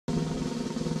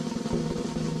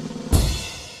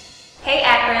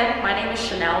Akron. My name is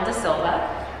Chanel Da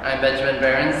Silva. I'm Benjamin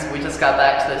Behrens. We just got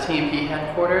back to the TMP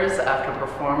headquarters after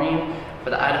performing for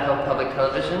the Idaho Public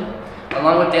Television.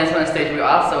 Along with Dancing on Stage, we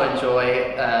also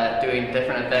enjoy doing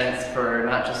different events for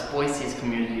not just Boise's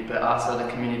community, but also the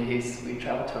communities we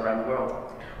travel to around the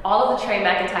world. All of the Trey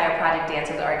McIntryre Project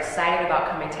dancers are excited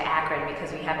about coming to Akron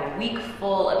because we have a week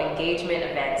full of engagement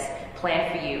events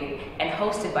planned for you and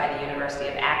hosted by the University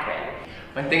of Akron.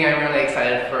 One thing I'm really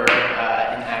excited for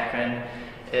in Akron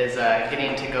is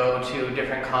getting to go to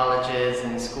different colleges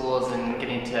and schools and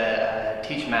getting to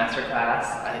teach masterclass.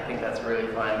 I think that's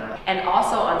really fun. And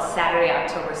also on Saturday,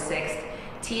 October 6th,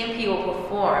 TMP will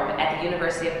perform at the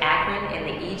University of Akron in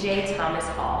the E.J. Thomas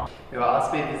Hall. We will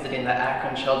also be visiting the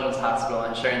Akron Children's Hospital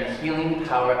and sharing the healing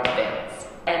power of dance.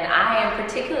 And I am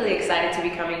particularly excited to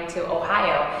be coming to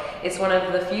Ohio. It's one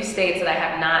of the few states that I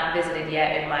have not visited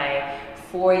yet in my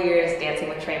 4 years dancing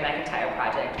with Trey McIntryre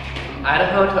Project. From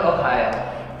Idaho to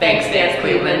Ohio. Thanks, Dance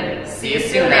Cleveland. See you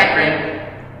soon, Akron.